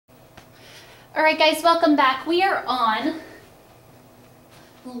All right, guys, welcome back. We are on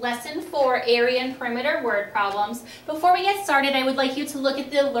Lesson 4, Area and Perimeter Word Problems. Before we get started, I would like you to look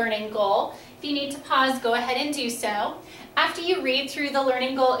at the learning goal. If you need to pause, go ahead and do so. After you read through the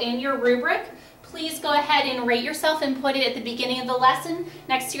learning goal in your rubric, please go ahead and rate yourself and put it at the beginning of the lesson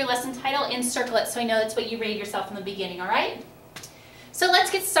next to your lesson title and circle it so I know that's what you rated yourself in the beginning, all right? So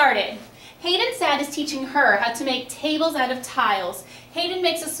let's get started. Hayden Sad is teaching her how to make tables out of tiles. Hayden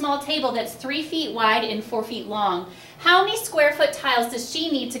makes a small table that's 3 feet wide and 4 feet long. How many square foot tiles does she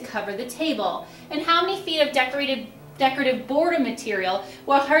need to cover the table? And how many feet of decorative border material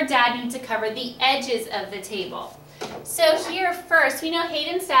will her dad need to cover the edges of the table? So here first, we know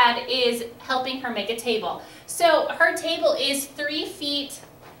Hayden Sad is helping her make a table. So her table is 3 feet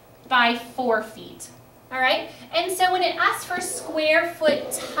by 4 feet. All right, and so when it asks for square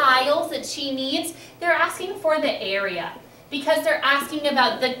foot tiles that she needs, they're asking for the area because they're asking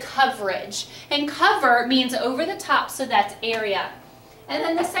about the coverage. And cover means over the top, so that's area. And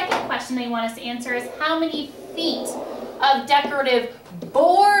then the second question they want us to answer is how many feet of decorative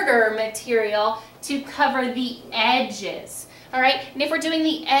border material to cover the edges. All right, and if we're doing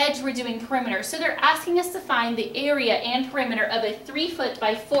the edge, we're doing perimeter. So they're asking us to find the area and perimeter of a 3 foot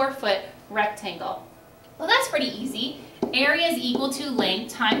by 4 foot rectangle. Well, that's pretty easy. Area is equal to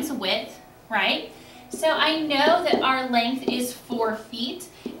length times width, right? So I know that our length is 4 feet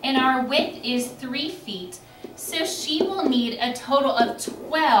and our width is 3 feet. So she will need a total of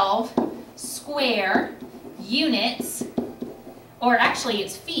 12 square units, or actually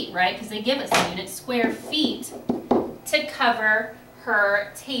it's feet, right? Because they give us units, square feet, to cover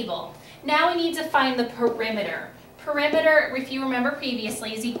her table. Now we need to find the perimeter. Perimeter, if you remember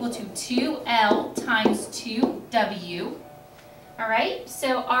previously, is equal to 2L times 2W. All right,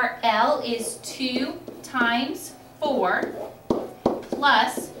 so our L is 2 times 4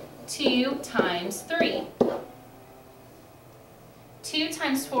 plus 2 times 3. 2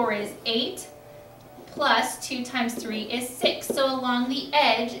 times 4 is 8 plus 2 times 3 is 6. So along the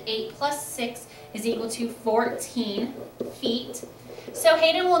edge, 8 plus 6 is equal to 14 feet. So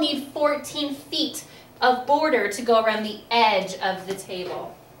Hayden will need 14 feet of border to go around the edge of the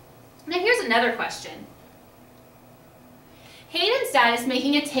table. Now here's another question. Hayden's dad is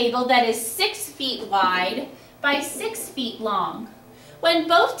making a table that is 6 feet wide by 6 feet long. When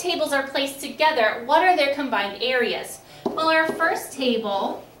both tables are placed together, what are their combined areas? Well, our first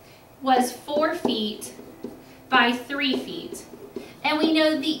table was 4 feet by 3 feet. And we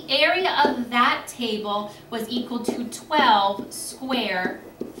know the area of that table was equal to 12 square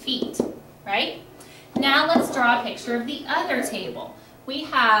feet, right? Now let's draw a picture of the other table. We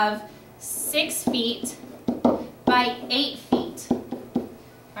have 6 feet by 8 feet.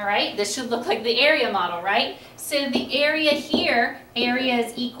 All right, this should look like the area model, right? So the area here, area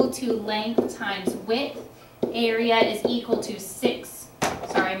is equal to length times width. Area is equal to 6.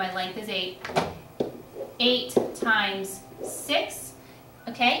 Sorry, my length is 8. 8 times 6.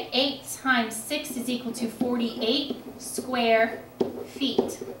 Okay, 8 times 6 is equal to 48 square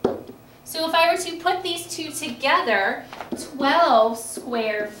feet. So if I were to put these two together, 12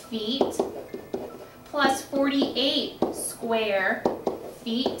 square feet plus 48 square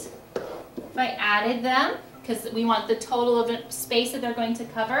feet, if I added them, because we want the total of space that they're going to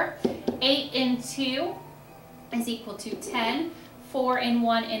cover, 8 and 2 is equal to 10, 4 and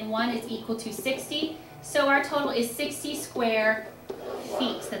 1 and 1 is equal to 60, so our total is 60 square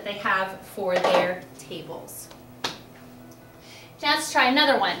feet that they have for their tables. Now let's try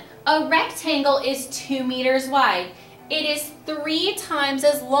another one. A rectangle is 2 meters wide. It is 3 times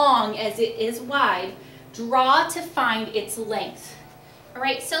as long as it is wide. Draw to find its length. All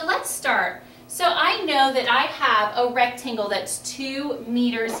right, so let's start. So I know that I have a rectangle that's 2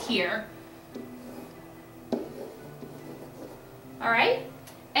 meters here. All right,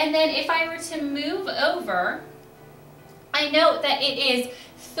 and then if I were to move over, I know that it is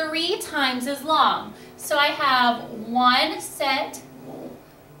 3 times as long. So I have one set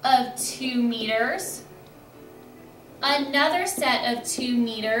of 2 meters, another set of 2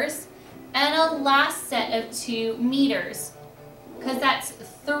 meters, and a last set of 2 meters, because that's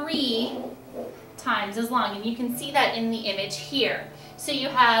 3 times as long. And you can see that in the image here. So you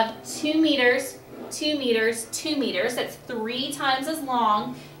have 2 meters, 2 meters, 2 meters. That's 3 times as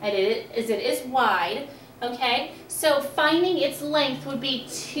long as it is wide. Okay, so finding its length would be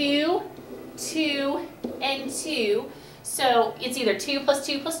 2, 2, and 2. So it's either 2 plus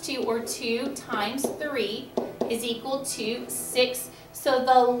 2 plus 2 or 2 times 3 is equal to 6. So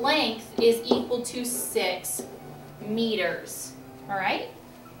the length is equal to 6 meters. All right?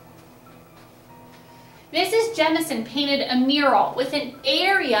 Mrs. Jemison painted a mural with an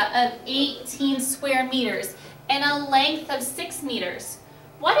area of 18 square meters and a length of 6 meters.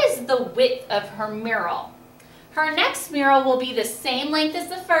 What is the width of her mural? Her next mural will be the same length as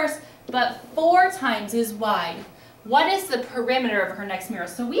the first, but 4 times as wide. What is the perimeter of her next mural?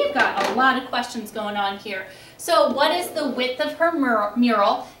 So we've got a lot of questions going on here. So what is the width of her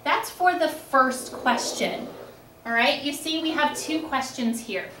mural? That's for the first question. All right, you see we have 2 questions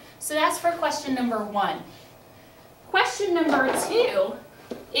here. So that's for question number 1. Question number 2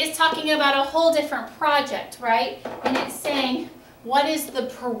 is talking about a whole different project, right? And it's saying, what is the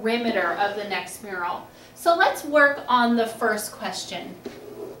perimeter of the next mural? So let's work on the first question.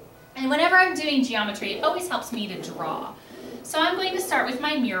 And whenever I'm doing geometry, it always helps me to draw. So I'm going to start with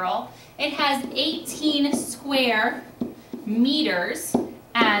my mural. It has 18 square meters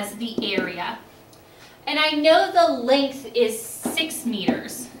as the area. And I know the length is 6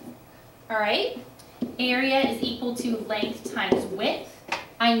 meters. All right? Area is equal to length times width.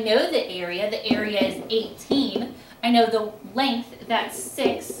 I know the area. The area is 18. I know the length, that's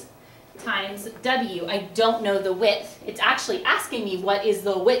 6 times W. I don't know the width. It's actually asking me what is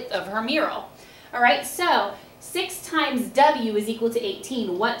the width of her mural. All right, so 6 times W is equal to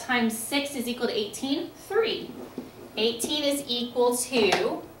 18. What times 6 is equal to 18? 3. 18 is equal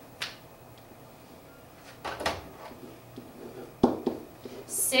to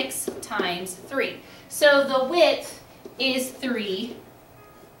 6 times 3. So the width is 3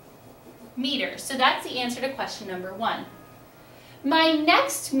 meters. So that's the answer to question number 1. My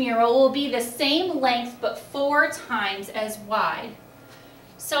next mural will be the same length but 4 times as wide.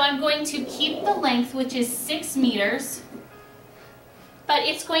 So I'm going to keep the length, which is 6 meters, but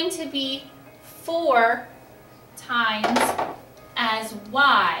it's going to be 4 times as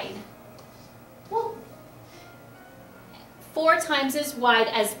wide. Well, 4 times as wide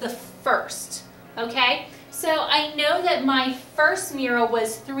as the first, okay? So I know that my first mural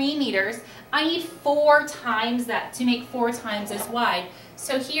was 3 meters. I need 4 times that to make 4 times as wide.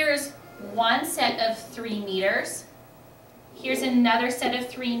 So here's one set of 3 meters. Here's another set of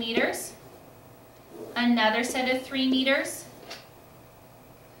 3 meters. Another set of 3 meters.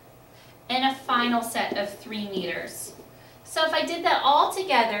 And a final set of 3 meters. So if I did that all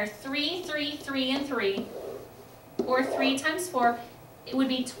together, 3, 3, 3, and 3, or 3 times 4, it would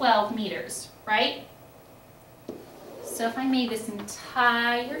be 12 meters, right? So if I made this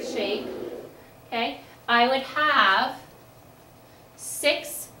entire shape, okay, I would have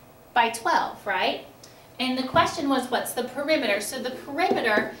 6 by 12, right? And the question was, what's the perimeter? So the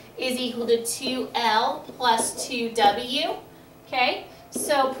perimeter is equal to 2L plus 2W, okay?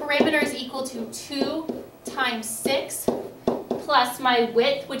 So perimeter is equal to 2 times 6 plus my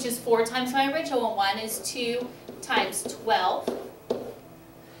width, which is 4 times my original one, is 2 times 12.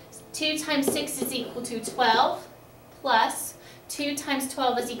 2 times 6 is equal to 12. Plus 2 times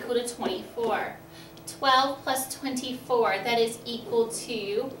 12 is equal to 24. 12 plus 24, that is equal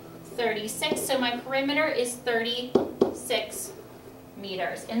to 36. So my perimeter is 36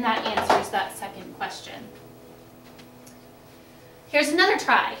 meters. And that answers that second question. Here's another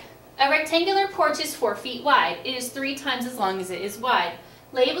try. A rectangular porch is 4 feet wide. It is 3 times as long as it is wide.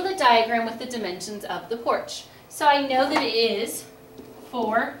 Label the diagram with the dimensions of the porch. So I know that it is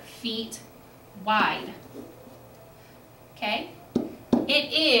 4 feet wide. Okay?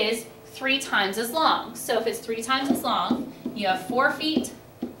 It is 3 times as long. So if it's 3 times as long, you have 4 feet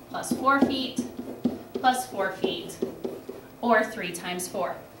plus 4 feet plus 4 feet, or 3 times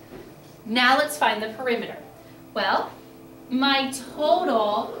 4. Now let's find the perimeter. Well, my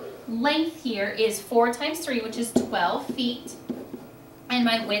total length here is 4 times 3, which is 12 feet, and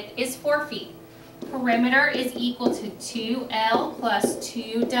my width is 4 feet. Perimeter is equal to 2L plus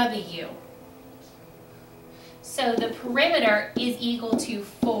 2W. So the perimeter is equal to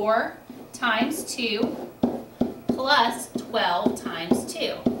 4 times 2 plus 12 times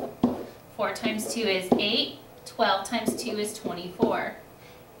 2. 4 times 2 is 8. 12 times 2 is 24.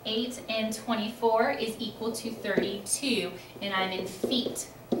 8 and 24 is equal to 32, and I'm in feet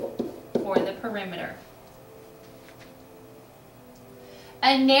for the perimeter.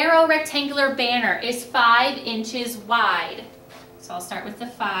 A narrow rectangular banner is 5 inches wide. So I'll start with the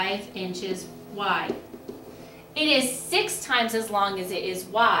 5 inches wide. It is 6 times as long as it is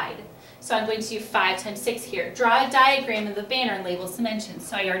wide. So I'm going to do 5 times 6 here. Draw a diagram of the banner and label dimensions.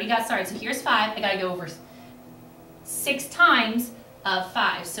 So I already got started. So here's 5. I got to go over 6 times of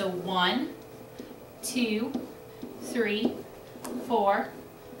 5. So 1, 2, 3, 4,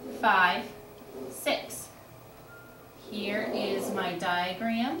 5, 6. Here is my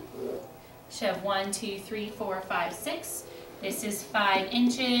diagram. I should have 1, 2, 3, 4, 5, 6. This is 5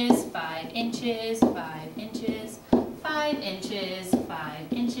 inches, 5 inches, 5 inches, 5 inches,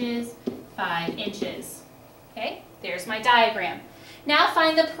 5 inches, 5 inches. Okay, there's my diagram. Now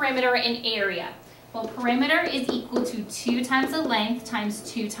find the perimeter and area. Well, perimeter is equal to 2 times the length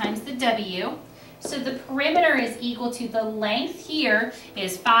times 2 times the W. So the perimeter is equal to the length here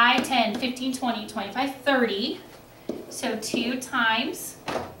is 5, 10, 15, 20, 25, 30. So 2 times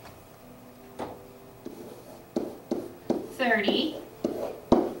 30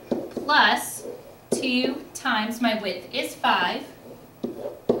 plus 2 times my width is 5.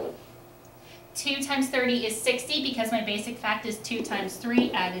 2 times 30 is 60 because my basic fact is 2 times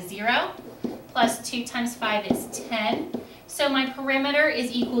 3, add a 0. Plus 2 times 5 is 10. So my perimeter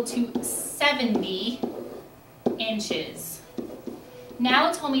is equal to 70 inches. Now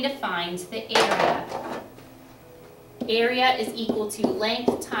it told me to find the area. Area is equal to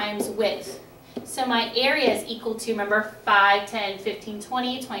length times width. So my area is equal to, remember, 5, 10, 15,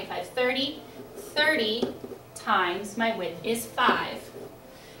 20, 25, 30. 30 times my width is 5.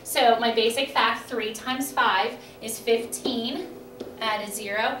 So my basic fact, 3 times 5 is 15. Add a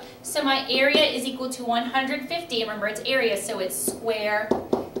 0. So my area is equal to 150. Remember, it's area, so it's square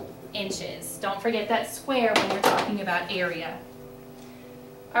inches. Don't forget that square when you're talking about area.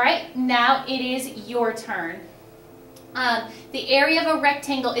 All right, now it is your turn. The area of a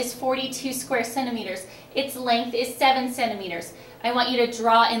rectangle is 42 square centimeters. Its length is 7 centimeters. I want you to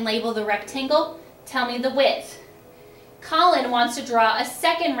draw and label the rectangle. Tell me the width. Colin wants to draw a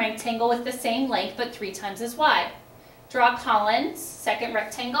second rectangle with the same length but 3 times as wide. Draw Colin's second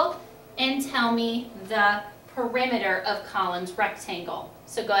rectangle and tell me the perimeter of Colin's rectangle.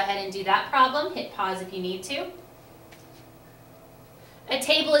 So go ahead and do that problem. Hit pause if you need to. A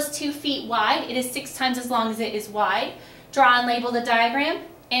table is 2 feet wide. It is 6 times as long as it is wide. Draw and label the diagram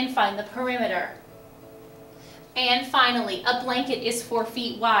and find the perimeter. And finally, a blanket is 4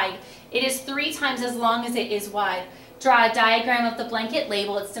 feet wide. It is 3 times as long as it is wide. Draw a diagram of the blanket,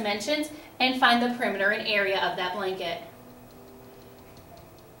 label its dimensions, and find the perimeter and area of that blanket.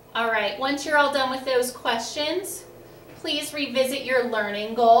 All right, once you're all done with those questions, please revisit your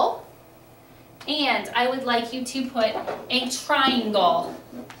learning goal. And I would like you to put a triangle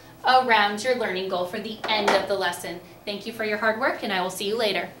around your learning goal for the end of the lesson. Thank you for your hard work, and I will see you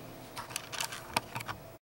later.